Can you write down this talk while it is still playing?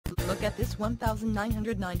look at this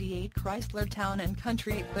 1998 Chrysler Town &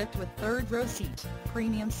 Country equipped with third-row seat,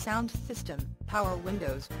 premium sound system, power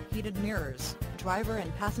windows, heated mirrors, driver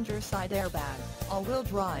and passenger side airbag, all-wheel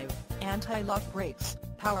drive, anti-lock brakes,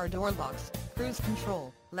 power door locks, cruise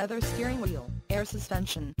control, leather steering wheel, air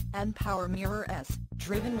suspension, and power mirrors,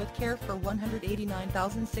 driven with care for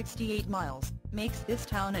 189,068 miles, makes this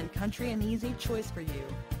Town & Country an easy choice for you.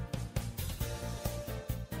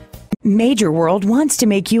 Major World wants to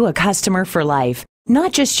make you a customer for life.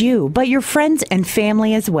 Not just you, but your friends and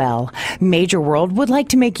family as well. Major World would like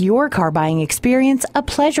to make your car buying experience a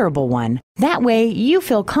pleasurable one. That way, you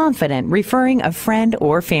feel confident referring a friend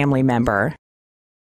or family member.